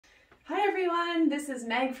Hi everyone, this is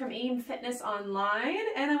Meg from AIM Fitness Online,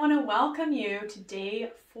 and I want to welcome you to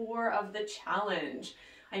day 4 of the challenge.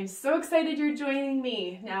 I'm so excited you're joining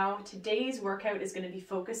me. Now, today's workout is going to be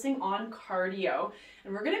focusing on cardio,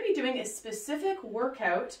 and we're going to be doing a specific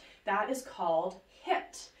workout that is called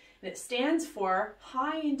HIIT, and it stands for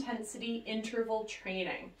High Intensity Interval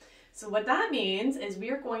Training. So what that means is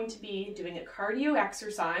we are going to be doing a cardio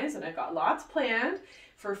exercise, and I've got lots planned,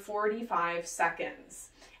 for 45 seconds.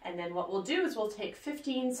 And then what we'll do is we'll take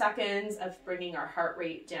 15 seconds of bringing our heart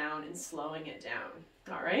rate down and slowing it down.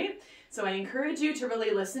 All right? So I encourage you to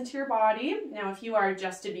really listen to your body. Now, if you are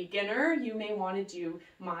just a beginner, you may want to do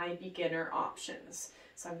my beginner options.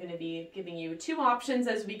 So I'm going to be giving you 2 options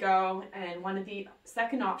as we go, and one of the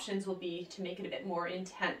second options will be to make it a bit more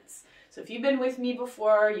intense. So if you've been with me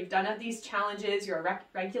before, you've done these challenges, you're a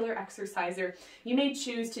regular exerciser, you may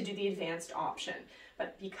choose to do the advanced option.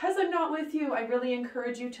 But because I'm not with you, I really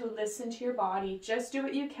encourage you to listen to your body. Just do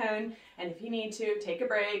what you can, and if you need to, take a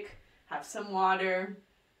break, have some water,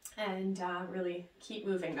 and really keep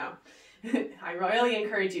moving though. I really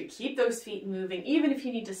encourage you, keep those feet moving, even if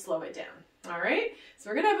you need to slow it down. All right, so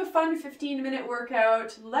we're gonna have a fun 15-minute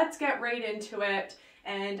workout. Let's get right into it,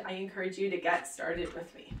 and I encourage you to get started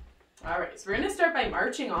with me. All right, so we're gonna start by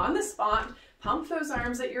marching on the spot. Pump those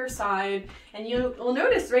arms at your side, and you'll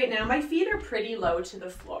notice right now my feet are pretty low to the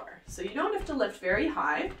floor, so you don't have to lift very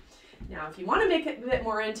high. Now, if you want to make it a bit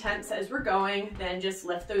more intense as we're going, then just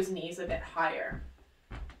lift those knees a bit higher.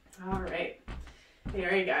 All right,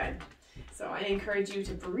 very good. So I encourage you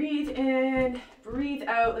to breathe in, breathe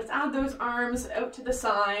out. Let's add those arms out to the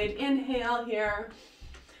side. Inhale here,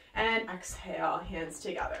 and exhale, hands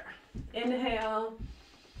together. Inhale,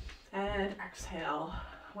 and exhale.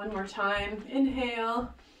 One more time, inhale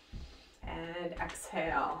and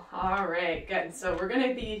exhale. All right, good. So we're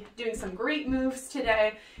gonna be doing some great moves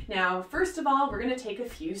today. Now, first of all, we're gonna take a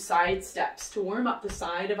few side steps to warm up the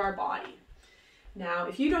side of our body. Now,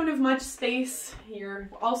 if you don't have much space, you're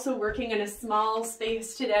also working in a small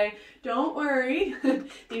space today, don't worry.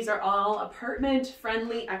 These are all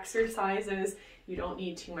apartment-friendly exercises. You don't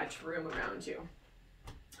need too much room around you.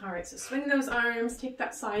 All right, so swing those arms, take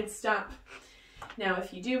that side step. Now,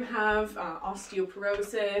 if you do have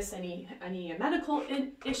osteoporosis, any medical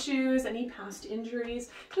issues, any past injuries,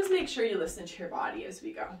 just make sure you listen to your body as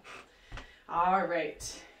we go. All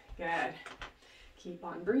right, good. Keep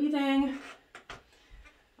on breathing.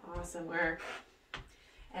 Awesome work.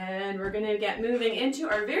 And we're going to get moving into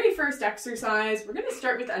our very first exercise. We're going to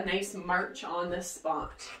start with a nice march on the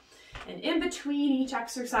spot. And in between each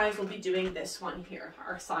exercise, we'll be doing this one here,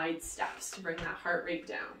 our side steps to bring that heart rate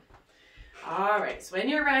down. All right, so when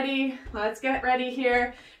you're ready, let's get ready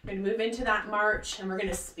here. We're gonna move into that march and we're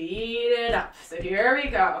gonna speed it up. So here we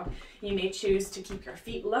go. You may choose to keep your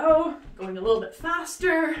feet low, going a little bit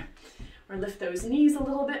faster, or lift those knees a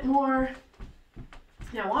little bit more.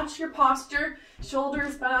 Now watch your posture,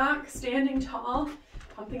 shoulders back, standing tall,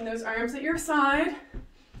 pumping those arms at your side.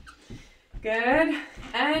 Good,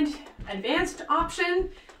 and advanced option,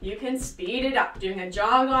 you can speed it up, doing a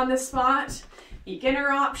jog on the spot. Beginner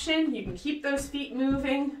option, you can keep those feet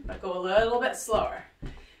moving, but go a little bit slower.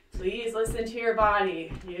 Please listen to your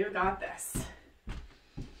body. You got this.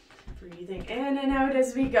 Breathing in and out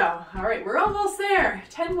as we go. All right, we're almost there.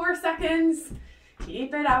 10 more seconds.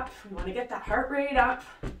 Keep it up. We want to get that heart rate up.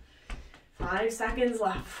 5 seconds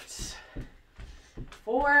left.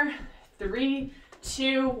 4, 3,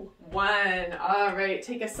 2, 1. All right,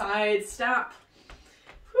 take a side step.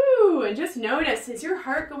 Whew, and just notice, is your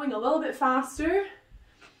heart going a little bit faster?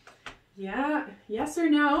 Yeah, yes or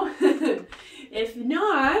no? If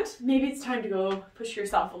not, maybe it's time to go push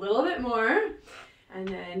yourself a little bit more. And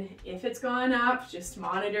then if it's gone up, just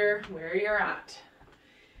monitor where you're at.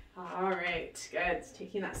 All right, good.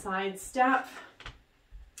 Taking that side step,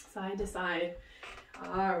 side to side.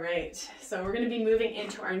 All right, so we're going to be moving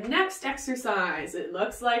into our next exercise. It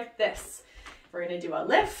looks like this. We're going to do a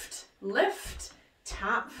lift, lift,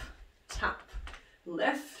 tap, tap,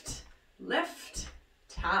 lift, lift,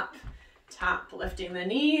 tap, tap. Lifting the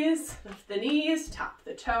knees, lift the knees, tap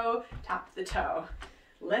the toe,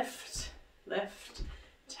 lift, lift,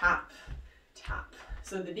 tap, tap.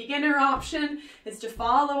 So the beginner option is to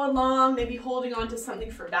follow along, maybe holding on to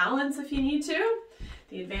something for balance if you need to.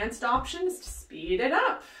 The advanced option is to speed it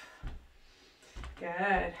up.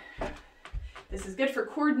 Good. This is good for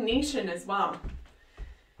coordination as well.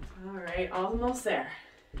 All right, almost there.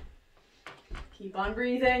 Keep on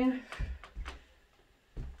breathing.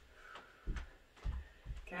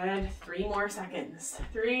 Good, 3 more seconds.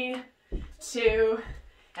 3, 2,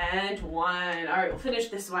 and 1. All right, we'll finish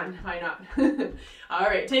this one. Why not? All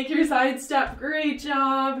right, take your side step. Great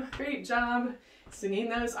job. Great job. Swinging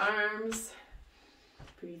those arms.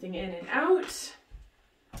 Breathing in and out.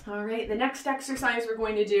 All right, the next exercise we're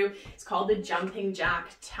going to do is called the jumping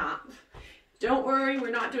jack tap. Don't worry,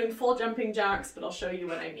 we're not doing full jumping jacks, but I'll show you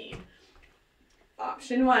what I mean.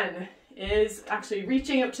 Option 1 is actually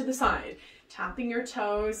reaching out to the side, tapping your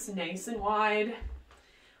toes nice and wide.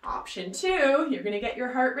 Option 2, you're going to get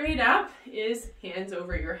your heart rate up, is hands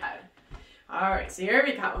over your head. All right, so here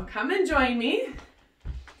we go. Come and join me.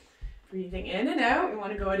 Breathing in and out. We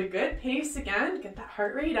want to go at a good pace again. Get that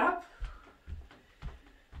heart rate up.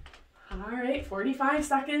 All right, 45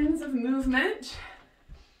 seconds of movement.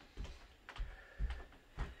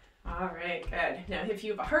 All right, good. Now, if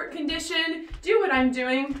you have a heart condition, do what I'm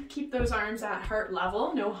doing. Keep those arms at heart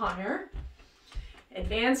level, no higher.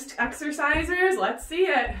 Advanced exercisers, let's see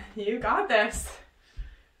it. You got this.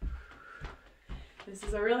 This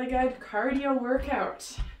is a really good cardio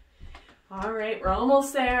workout. All right, we're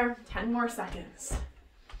almost there. 10 more seconds.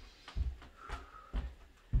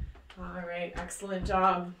 All right, excellent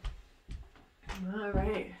job. All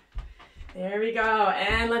right. There we go,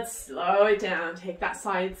 and let's slow it down. Take that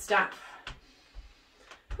side step.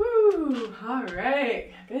 Woo, all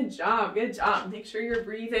right, good job, good job. Make sure you're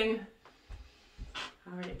breathing.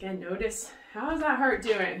 All right, again, notice, how's that heart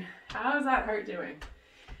doing? How's that heart doing?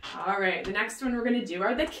 All right, the next one we're gonna do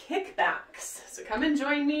are the kickbacks. So come and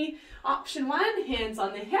join me. Option 1, hands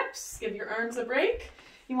on the hips, give your arms a break.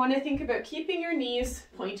 You wanna think about keeping your knees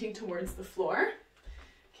pointing towards the floor,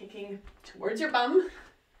 kicking towards your bum.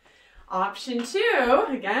 Option 2,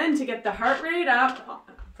 again, to get the heart rate up,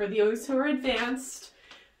 for those who are advanced,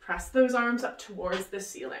 press those arms up towards the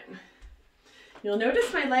ceiling. You'll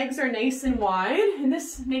notice my legs are nice and wide, and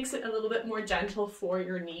this makes it a little bit more gentle for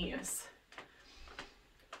your knees.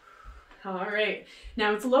 All right,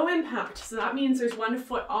 now it's low impact, so that means there's one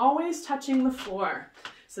foot always touching the floor.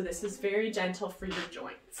 So this is very gentle for your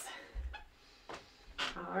joints.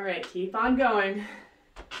 All right, keep on going.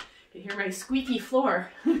 You can hear my squeaky floor.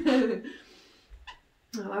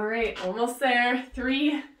 All right, almost there.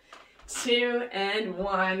 3, 2, and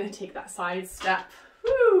 1. Take that side step.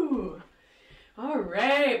 Woo! All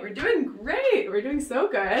right, we're doing great. We're doing so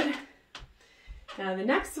good. Now the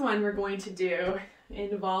next one we're going to do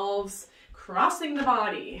involves crossing the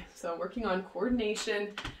body. So working on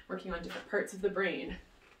coordination, working on different parts of the brain.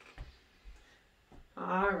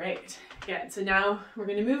 All right, good. So now we're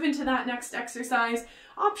going to move into that next exercise.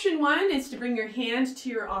 Option 1 is to bring your hand to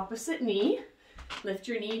your opposite knee. Lift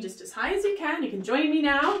your knee just as high as you can. You can join me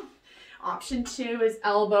now. Option 2 is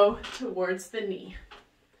elbow towards the knee.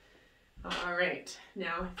 All right,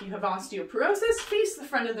 now if you have osteoporosis, face the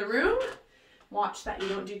front of the room. Watch that you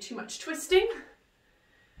don't do too much twisting.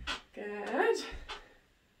 Good.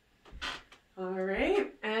 All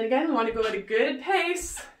right, and again, we want to go at a good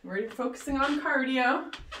pace. We're focusing on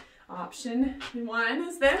cardio. Option 1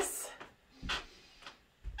 is this.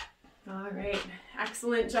 All right,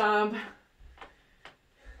 excellent job.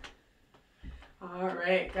 All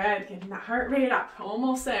right, good. Getting that heart rate up,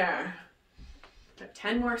 almost there. Got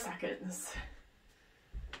 10 more seconds.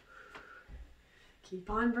 Keep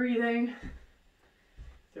on breathing.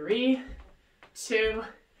 3, 2,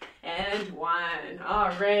 and 1. All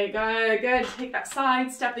right, good, good. Take that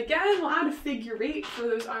side step again. We'll add a figure 8 for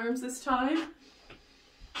those arms this time.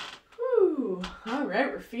 Whew. All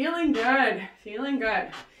right, we're feeling good, feeling good.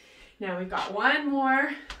 Now we've got one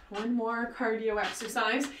more cardio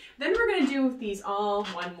exercise. Then we're gonna do these all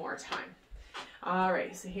one more time. All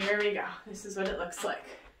right, so here we go. This is what it looks like.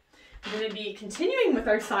 We're gonna be continuing with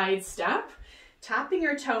our side step, tapping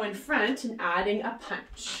your toe in front and adding a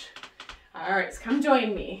punch. All right, so come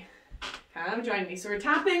join me. Come join me. So we're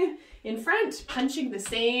tapping in front, punching the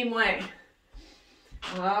same way.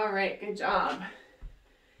 All right, good job.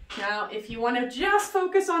 Now, if you want to just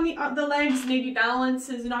focus on the legs, maybe balance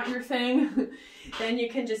is not your thing, then you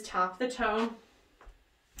can just tap the toe.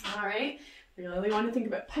 All right, we really want to think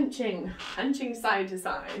about punching side to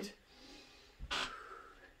side.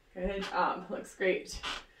 Good job, looks great.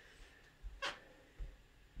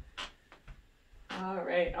 All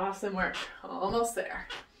right, awesome work, almost there.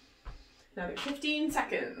 Another 15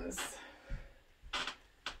 seconds.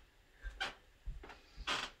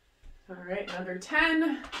 All right, another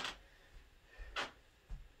 10.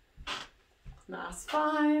 Last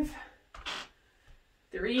 5,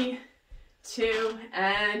 3, 2,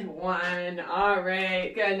 and 1. All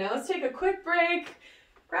right, good. Now let's take a quick break.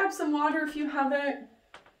 Grab some water if you have it.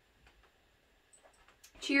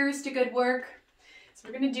 Cheers to good work. So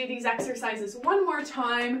we're going to do these exercises one more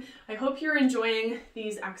time. I hope you're enjoying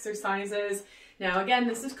these exercises. Now again,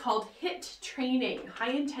 this is called HIIT training, high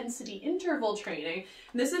intensity interval training.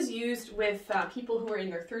 And this is used with people who are in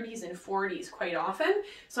their 30s and 40s quite often.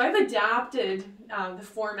 So I've adapted the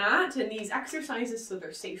format and these exercises so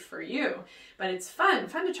they're safe for you. But it's fun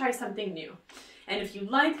to try something new. And if you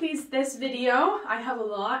like this video, I have a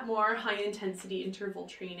lot more high intensity interval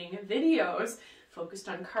training videos focused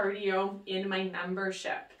on cardio in my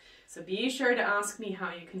membership. So be sure to ask me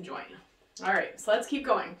how you can join. All right, so let's keep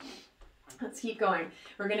going. Let's keep going.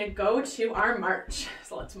 We're gonna go to our march.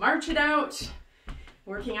 So let's march it out,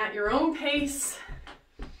 working at your own pace.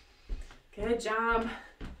 Good job.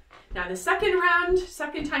 Now the second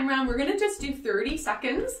time round, we're gonna just do 30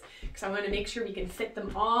 seconds because I wanna make sure we can fit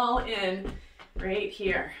them all in right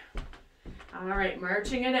here. All right,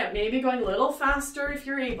 marching it out. Maybe going a little faster if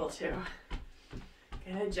you're able to.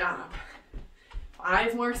 Good job.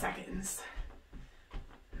 5 more seconds.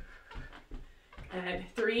 Good.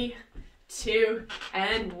 3, 2,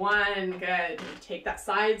 and 1. Good. Take that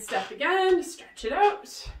side step again. Stretch it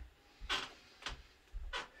out.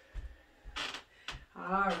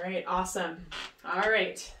 All right, awesome. All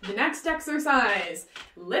right, the next exercise.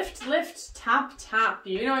 Lift, lift, tap, tap.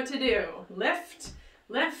 You know what to do. Lift,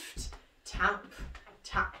 lift, tap,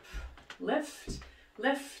 tap. Lift,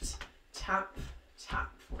 lift, tap,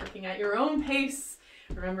 tap. Working at your own pace.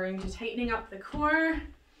 Remembering to tightening up the core.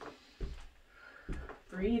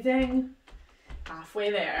 Breathing.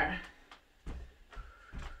 Halfway there.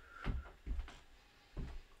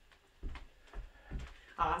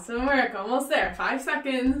 Awesome work. Almost there. 5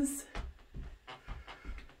 seconds.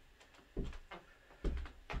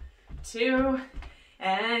 2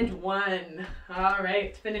 and 1. All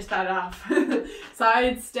right, finish that off.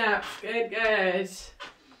 Side step. Good, good.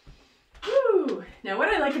 Woo. Now what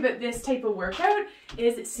I like about this type of workout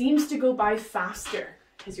is it seems to go by faster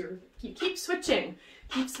because you keep switching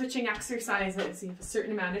exercises. You have a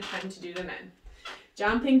certain amount of time to do them in.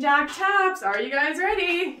 Jumping jack taps. Are you guys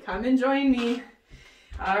ready? Come and join me.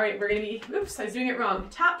 All right, we're gonna be, oops, I was doing it wrong.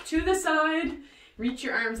 Tap to the side, reach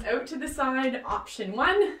your arms out to the side, option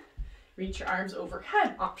 1. Reach your arms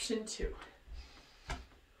overhead, option 2.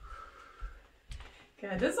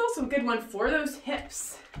 Good, this is also a good one for those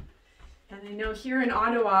hips. And I know here in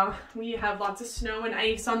Ottawa, we have lots of snow and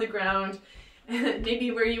ice on the ground,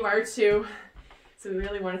 maybe where you are too. So we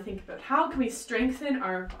really want to think about how can we strengthen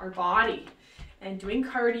our body, and doing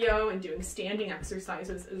cardio and doing standing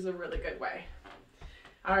exercises is a really good way.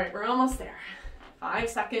 All right, we're almost there. 5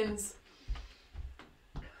 seconds.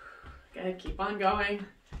 Good, keep on going.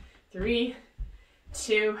 3,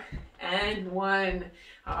 2, and 1.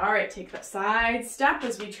 All right, take that side step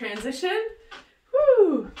as we transition.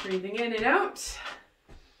 Woo, breathing in and out.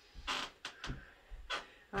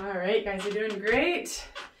 All right, guys are doing great.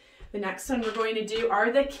 The next one we're going to do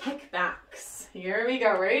are the kickbacks. Here we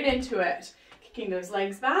go, right into it. Kicking those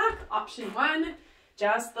legs back. Option 1,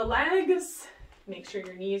 just the legs. Make sure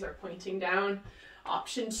your knees are pointing down.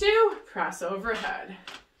 Option 2, press overhead.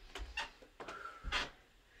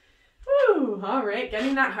 Woo, all right,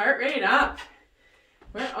 getting that heart rate up.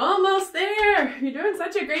 We're almost there. You're doing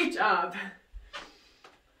such a great job.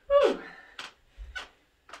 Woo.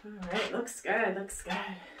 All right, looks good, looks good.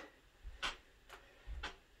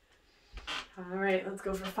 All right, let's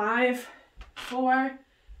go for 5, 4,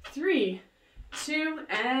 3, 2,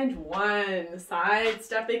 and 1. Side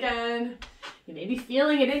step again. You may be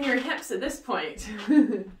feeling it in your hips at this point.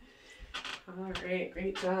 All right,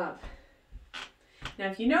 great job. Now,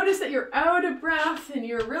 if you notice that you're out of breath and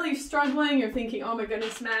you're really struggling, you're thinking, oh my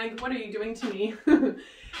goodness, Meg, what are you doing to me?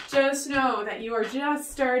 Just know that you are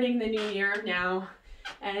just starting the new year now,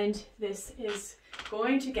 and this is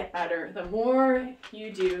going to get better. The more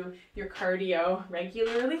you do your cardio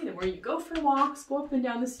regularly, the more you go for walks, go up and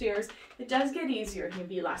down the stairs, it does get easier. You'll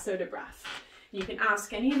be less out of breath. You can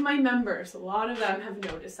ask any of my members. A lot of them have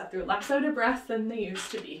noticed that they're less out of breath than they used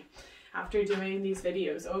to be after doing these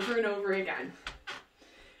videos over and over again.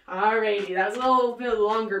 Alrighty, that was a little bit of a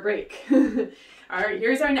longer break. Alright,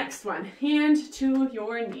 here's our next one. Hand to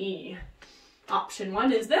your knee. Option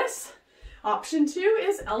 1 is this. Option 2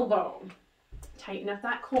 is elbow. Tighten up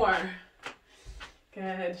that core.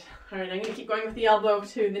 Good. Alright, I'm going to keep going with the elbow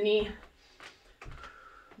to the knee.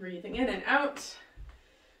 Breathing in and out.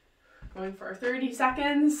 Going for 30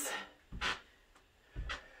 seconds.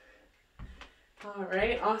 All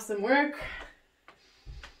right, awesome work.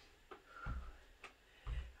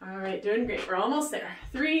 All right, doing great. We're almost there.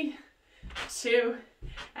 3, 2,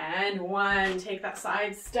 and 1. Take that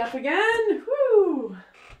side step again. Woo!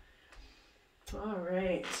 All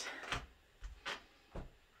right.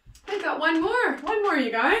 I got one more,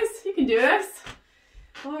 you guys. You can do this.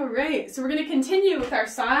 All right, so we're gonna continue with our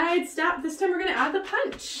side step. This time we're gonna add the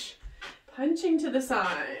punch. Punching to the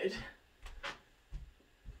side.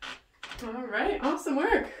 All right, awesome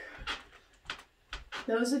work.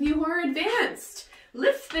 Those of you who are advanced,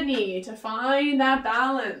 lift the knee to find that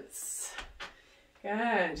balance.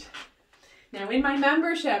 Good. Now in my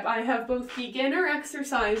membership, I have both beginner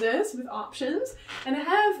exercises with options, and I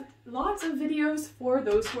have lots of videos for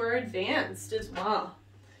those who are advanced as well.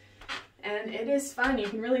 And it is fun. You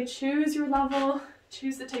can really choose your level,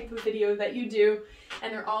 choose the type of video that you do,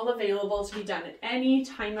 and they're all available to be done at any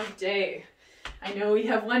time of day. I know we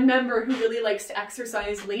have one member who really likes to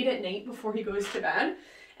exercise late at night before he goes to bed.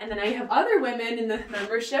 And then I have other women in the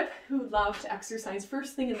membership who love to exercise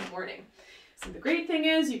first thing in the morning. So the great thing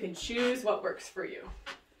is you can choose what works for you.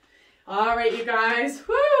 All right, you guys,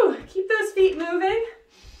 woo! Keep those feet moving.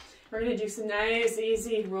 We're gonna do some nice,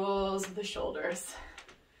 easy rolls of the shoulders.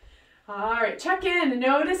 All right, check in and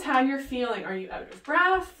notice how you're feeling. Are you out of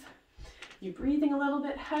breath? Are you breathing a little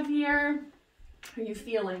bit heavier? Are you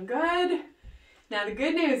feeling good? Now the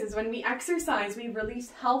good news is when we exercise, we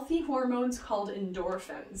release healthy hormones called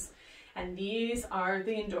endorphins. And these are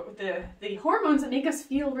the hormones that make us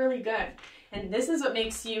feel really good. And this is what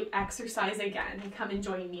makes you exercise again and come and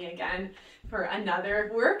join me again for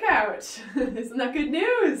another workout. Isn't that good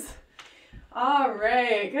news? All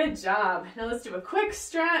right, good job. Now let's do a quick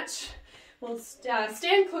stretch. We'll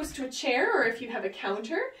stand close to a chair, or if you have a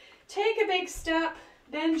counter, take a big step,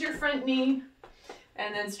 bend your front knee,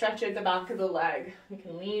 and then stretch out the back of the leg. You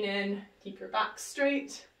can lean in, keep your back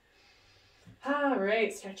straight. All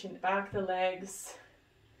right, stretching the back of the legs.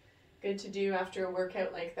 Good to do after a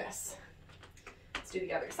workout like this. Let's do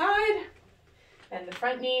the other side. Bend the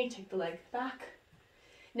front knee, take the leg back.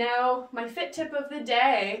 Now, my fit tip of the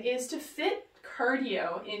day is to fit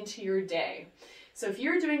cardio into your day. So if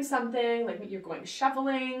you're doing something like you're going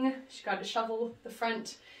shoveling, you got to shovel the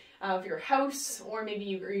front of your house, or maybe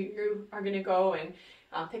you are going to go and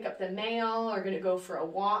pick up the mail, or going to go for a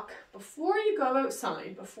walk. Before you go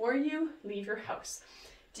outside, before you leave your house,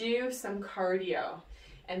 do some cardio.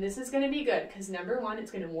 And this is going to be good because number one,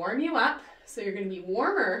 it's going to warm you up. So you're going to be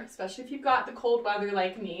warmer, especially if you've got the cold weather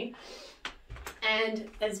like me. And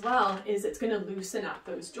as well is it's going to loosen up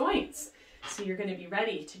those joints. So you're going to be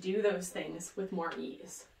ready to do those things with more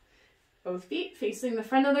ease. Both feet facing the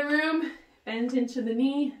front of the room, bend into the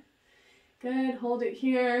knee. Good, hold it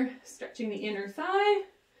here, stretching the inner thigh,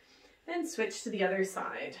 then switch to the other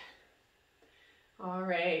side. All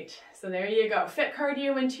right, so there you go. Fit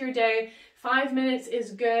cardio into your day. 5 minutes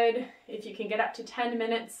is good. If you can get up to 10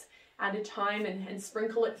 minutes at a time and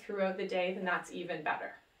sprinkle it throughout the day, then that's even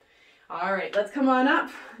better. All right, let's come on up.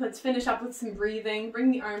 Let's finish up with some breathing.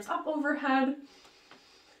 Bring the arms up overhead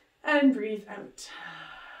and breathe out.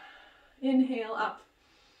 Inhale up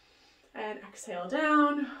and exhale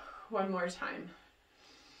down. One more time.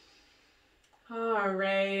 All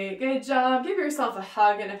right, good job. Give yourself a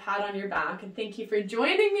hug and a pat on your back, and thank you for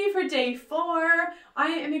joining me for day 4. I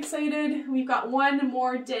am excited. We've got one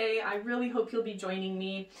more day. I really hope you'll be joining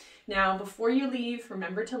me. Now, before you leave,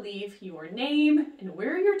 remember to leave your name and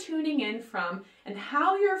where you're tuning in from and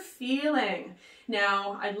how you're feeling.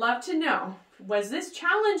 Now, I'd love to know, was this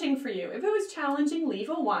challenging for you? If it was challenging, leave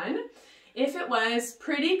a 1. If it was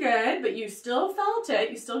pretty good, but you still felt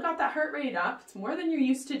it, you still got that heart rate up, it's more than you're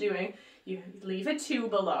used to doing, you leave a 2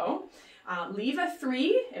 below. Leave a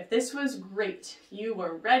 3 if this was great. You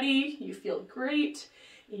were ready, you feel great,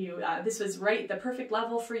 this was the perfect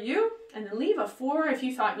level for you. And then leave a 4 if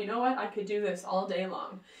you thought, you know what, I could do this all day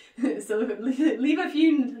long. So leave a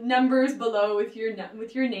few numbers below with your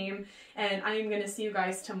name, and I am going to see you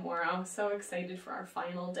guys tomorrow. So excited for our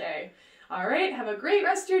final day. All right, have a great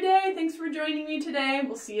rest of your day. Thanks for joining me today.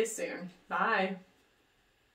 We'll see you soon. Bye.